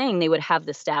you were saying, they would have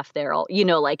the staff there all,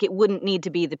 like it wouldn't need to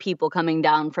be the people coming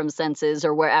down from Senses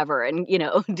or wherever and, they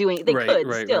Right, could right,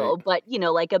 right. still, but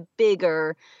like a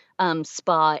bigger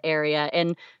spa area.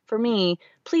 And for me,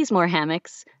 please more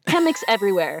hammocks. Hammocks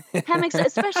everywhere. Hammocks,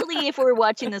 especially if we're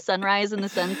watching the sunrise and the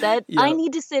sunset. I Yep.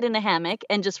 need to sit in a hammock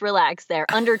and just relax there.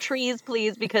 Under trees,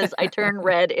 please, because I turn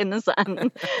red in the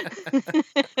sun.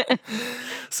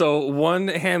 So one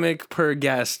hammock per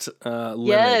guest limit.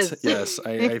 Yes. Yes,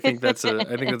 I think that's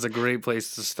a great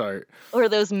place to start. Or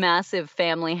those massive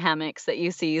family hammocks that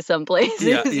you see some Yeah, places,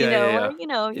 yeah, yeah, where,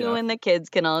 yeah. you Yeah. and the kids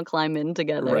can all climb in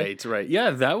together. Right, right. Yeah,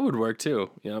 that would work too.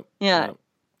 Yep. Yeah. Yep.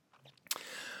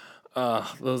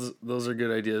 Those are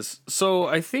good ideas. So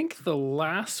I think the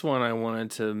last one I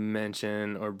wanted to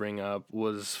mention or bring up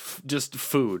was just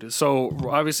food. So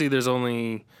obviously there's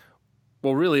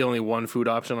really only one food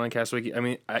option on Castaway Key. I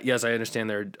mean, yes, I understand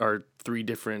there are three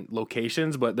different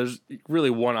locations, but there's really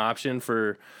one option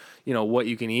for, what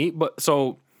you can eat. But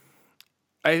so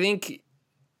I think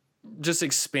just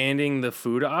expanding the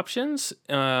food options,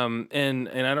 and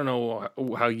I don't know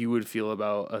how you would feel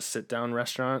about a sit down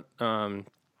restaurant.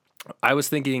 I was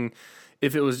thinking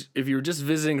if you were just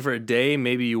visiting for a day,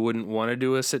 maybe you wouldn't want to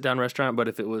do a sit down restaurant. But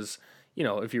if it was,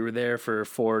 if you were there for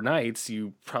 4 nights,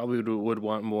 you probably would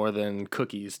want more than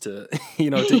cookies to, to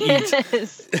eat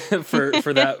Yes.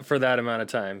 for that amount of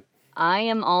time. I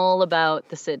am all about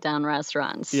the sit down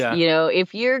restaurants. Yeah. You know,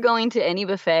 if you're going to any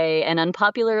buffet, an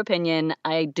unpopular opinion,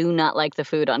 I do not like the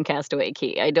food on Castaway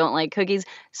Cay. I don't like cookies.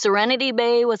 Serenity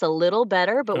Bay was a little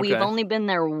better, but we've Okay. only been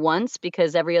there once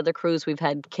because every other cruise we've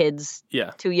had kids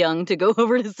Yeah. too young to go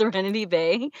over to Serenity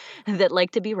Bay that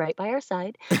like to be right by our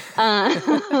side,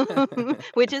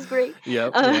 which is great.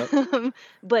 Yep. Yep.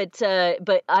 But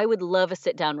I would love a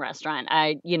sit down restaurant.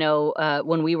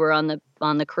 When we were on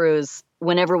the cruise,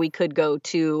 whenever we could go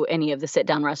to any of the sit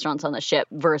down restaurants on the ship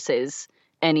versus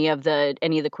any of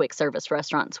the quick service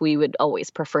restaurants, we would always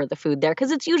prefer the food there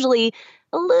because it's usually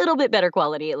a little bit better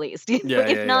quality, at least, Yeah.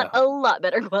 if Yeah. not Yeah. a lot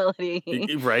better quality.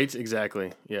 Right.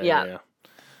 Exactly. Yeah. Yeah. Yeah.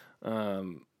 Yeah.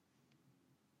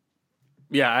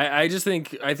 Yeah. I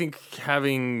think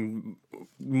having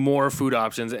more food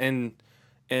options and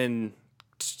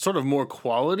sort of more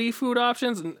quality food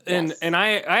options Yes. and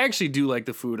I actually do like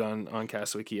the food on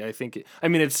Castaway Cay. I think I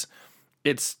mean it's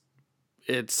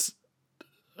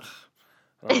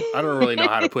I don't really know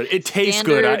how to put it. It tastes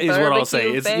good Standard is what I'll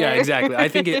say. barbecue It's yeah, fare. exactly. I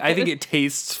think it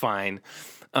tastes fine.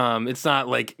 It's not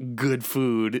like good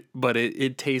food, but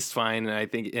it tastes fine, and I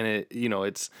think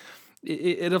it'll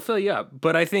fill you up.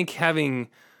 But I think having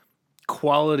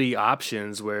quality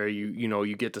options where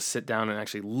you get to sit down and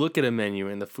actually look at a menu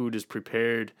and the food is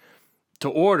prepared to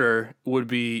order would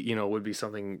be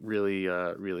something really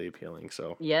really appealing.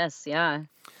 So Yes, yeah.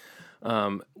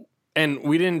 and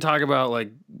we didn't talk about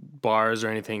like bars or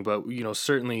anything, but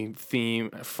certainly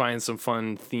find some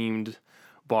fun themed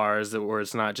bars where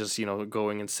it's not just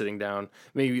going and sitting down.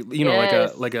 Maybe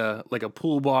Yes. like a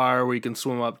pool bar where you can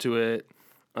swim up to it.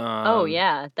 Oh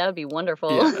yeah, that would be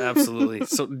wonderful. Yeah, absolutely.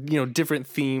 So different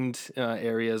themed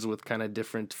areas with kind of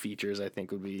different features, I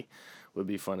think would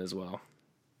be fun as well.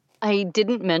 I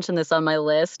didn't mention this on my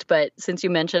list, but since you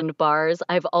mentioned bars,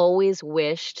 I've always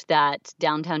wished that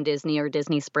Downtown Disney or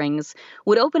Disney Springs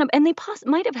would open up, and they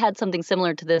might have had something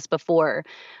similar to this before,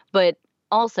 but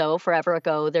also forever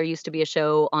ago, there used to be a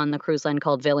show on the cruise line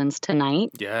called Villains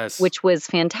Tonight, Yes. which was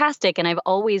fantastic, and I've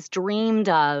always dreamed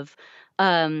of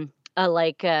a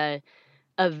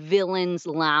a villain's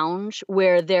lounge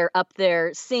where they're up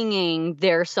there singing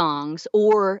their songs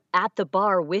or at the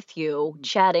bar with you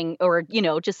chatting or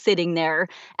just sitting there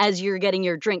as you're getting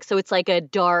your drink, so it's like a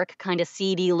dark kind of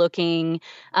seedy looking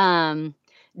um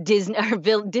Disney or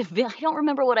I don't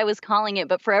remember what I was calling it,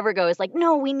 but forever ago it's like,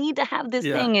 no, we need to have this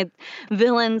Yeah. thing. It's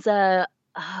villains oh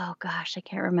gosh, I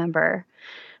can't remember,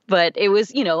 but it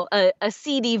was, a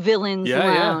seedy villains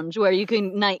Yeah, yeah. lounge where you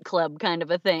can nightclub kind of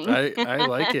a thing. I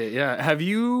like it. Yeah. Have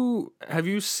you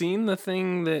seen the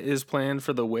thing that is planned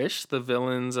for the Wish, the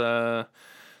villains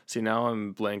see now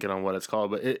I'm blanking on what it's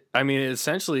called, but it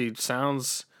essentially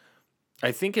sounds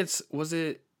I think was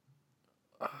it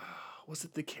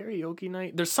the karaoke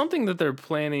night? There's something that they're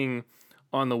planning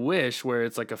on the Wish where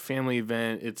it's like a family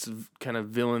event. It's kind of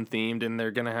villain themed and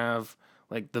they're going to have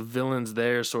like the villains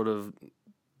there sort of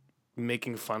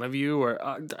making fun of you or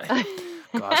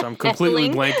gosh, I'm completely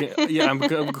Heckling. blanking. Yeah, I'm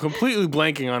completely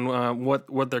blanking on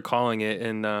what they're calling it,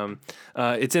 and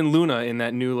it's in Luna in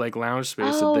that new like lounge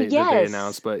space Oh, that they yes.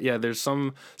 announced. But yeah, there's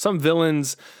some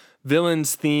villains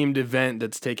themed event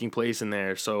that's taking place in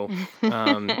there. So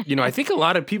I think a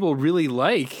lot of people really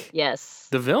like Yes.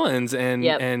 the villains and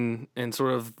Yep. and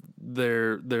sort of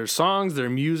their songs, their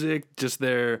music, just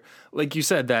their like you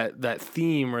said that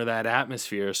theme or that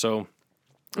atmosphere. So.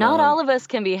 Not all of us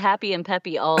can be happy and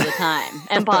peppy all the time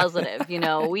and positive.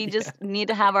 We just need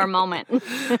to have our moment.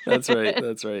 That's right.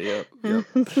 That's right. Yep. Yep.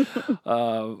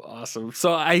 Awesome.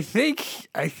 So I think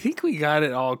we got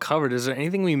it all covered. Is there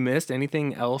anything we missed?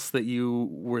 Anything else that you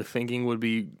were thinking would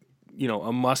be,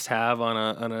 a must-have on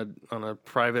a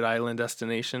private island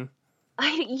destination?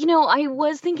 I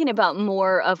was thinking about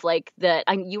more of like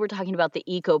you were talking about the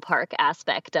eco park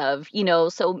aspect of,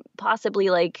 so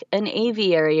possibly like an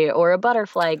aviary or a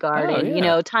butterfly garden,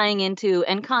 yeah. tying into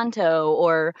Encanto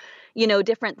or,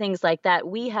 different things like that.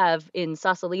 We have in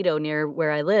Sausalito near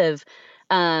where I live,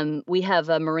 we have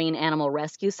a marine animal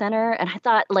rescue center. And I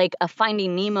thought like a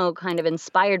Finding Nemo kind of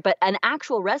inspired, but an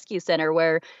actual rescue center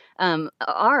where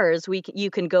ours,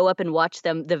 you can go up and watch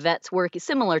the vets work,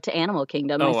 similar to Animal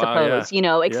Kingdom, I Oh wow, yeah. suppose,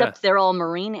 Yeah. except they're all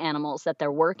marine animals that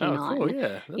they're working Oh, cool. on, Yeah.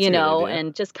 That's a good idea.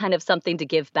 and just kind of something to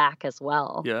give back as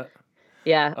well. Yeah.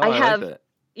 Yeah, Oh, I I like have, that.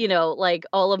 like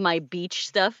all of my beach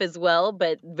stuff as well,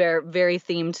 but very, very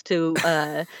themed to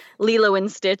Lilo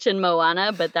and Stitch and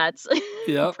Moana, but that's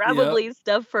Yep. probably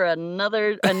stuff for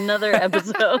another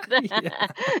episode. Yeah.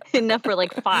 Enough for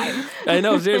like 5. I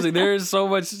know, seriously, there's so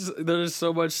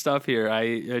much stuff here.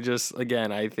 I just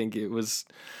again, I think it was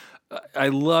I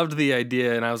loved the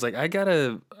idea and I was like,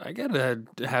 I gotta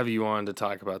have you on to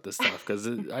talk about this stuff because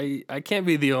I can't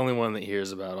be the only one that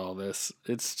hears about all this.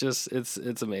 It's just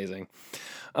it's amazing.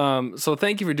 So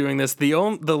thank you for doing this. The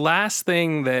last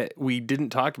thing that we didn't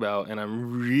talk about, and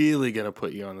I'm really gonna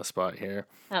put you on the spot here,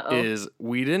 is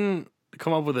we didn't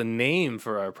come up with a name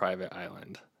for our private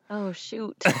island. Oh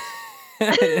shoot.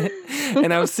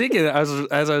 And I was thinking, as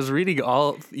I was reading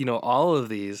all of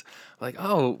these, like,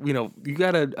 oh, you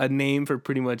got a name for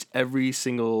pretty much every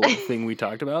single thing we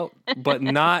talked about, but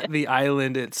not the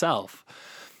island itself.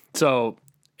 So,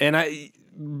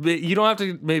 you don't have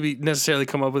to maybe necessarily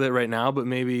come up with it right now, but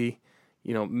maybe,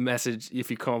 message,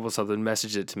 if you come up with something,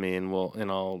 message it to me and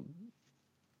I'll.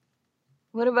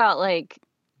 What about like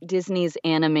Disney's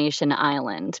Animation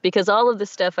Island? Because all of the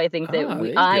stuff I think that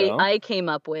I came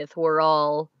up with were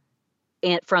all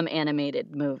from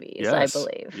animated movies, yes, I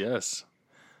believe. Yes.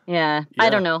 Yeah. I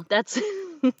don't know. That's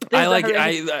I like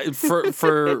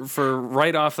for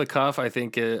right off the cuff. I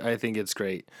think it's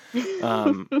great.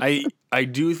 I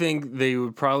do think they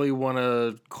would probably want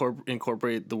to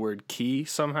incorporate the word key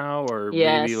somehow, or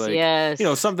maybe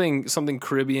like something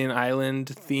Caribbean island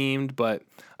themed. But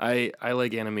I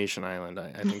like Animation Island.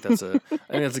 I think that's a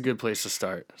good place to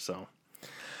start. So.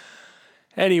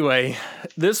 Anyway,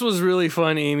 this was really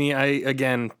fun, Amy.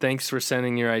 Again, thanks for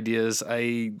sending your ideas.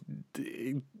 I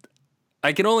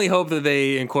can only hope that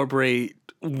they incorporate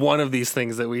one of these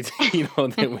things that we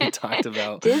talked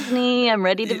about. Disney, I'm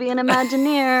ready to be an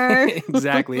Imagineer.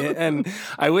 Exactly. And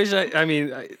I wish I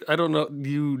don't know,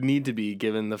 you need to be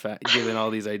given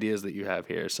all these ideas that you have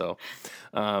here. So,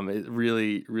 it's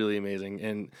really, really amazing.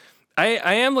 And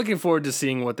I am looking forward to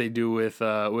seeing what they do with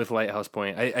Lighthouse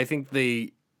Point. I think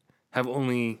they have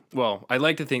I'd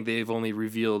like to think they've only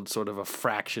revealed sort of a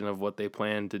fraction of what they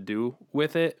plan to do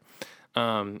with it.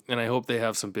 And I hope they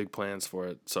have some big plans for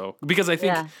it. So, because I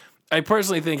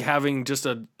personally think having just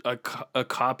a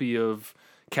copy of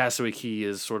Castaway Cay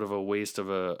is sort of a waste of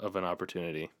an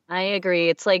opportunity. I agree.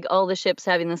 It's like all the ships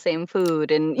having the same food,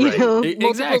 and multiple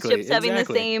ships having the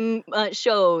same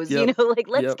shows. Yep.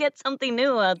 Let's get something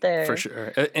new out there. For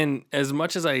sure. And as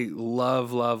much as I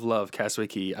love Castaway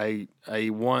Cay, I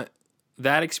want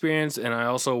that experience, and I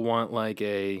also want like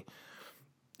a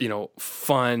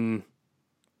fun,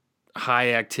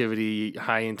 high activity,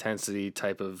 high intensity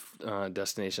type of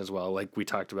destination as well, like we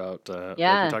talked about.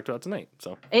 Tonight.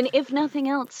 So, and if nothing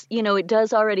else, it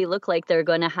does already look like they're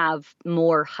going to have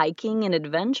more hiking and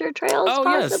adventure trails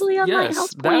possibly on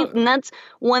Lighthouse Point, and that's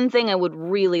one thing I would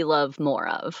really love more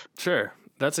of. Sure,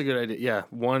 that's a good idea. Yeah,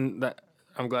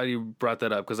 I'm glad you brought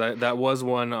that up because that was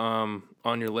one on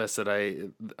your list that I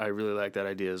really like that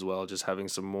idea as well. Just having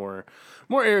some more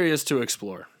areas to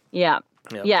explore. Yeah.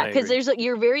 Yeah, because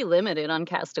you're very limited on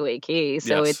Castaway Cay,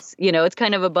 so it's it's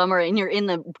kind of a bummer, and you're in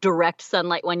the direct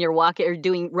sunlight when you're walking or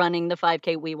running the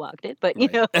 5K. We walked it, but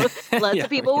lots of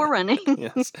people were running.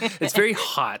 Yes, it's very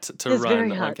hot to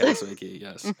run on Castaway Cay.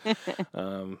 Yes,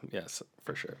 yes,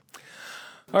 for sure.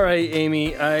 All right,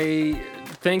 Amy.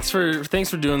 Thanks for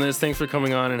doing this. Thanks for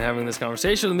coming on and having this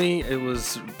conversation with me. It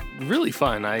was really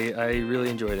fun. I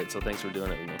really enjoyed it. So thanks for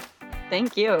doing it with me.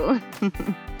 Thank you.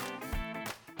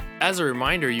 As a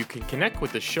reminder, you can connect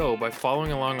with the show by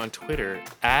following along on Twitter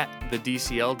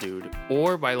 @TheDCLDude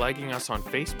or by liking us on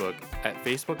Facebook at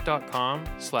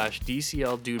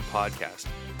facebook.com/DCLDudePodcast.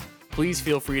 Please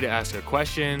feel free to ask a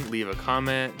question, leave a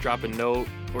comment, drop a note,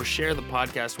 or share the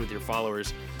podcast with your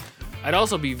followers. I'd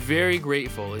also be very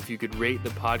grateful if you could rate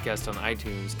the podcast on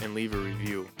iTunes and leave a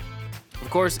review. Of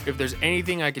course, if there's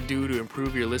anything I could do to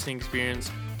improve your listening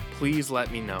experience, please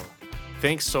let me know.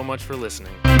 Thanks so much for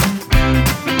listening.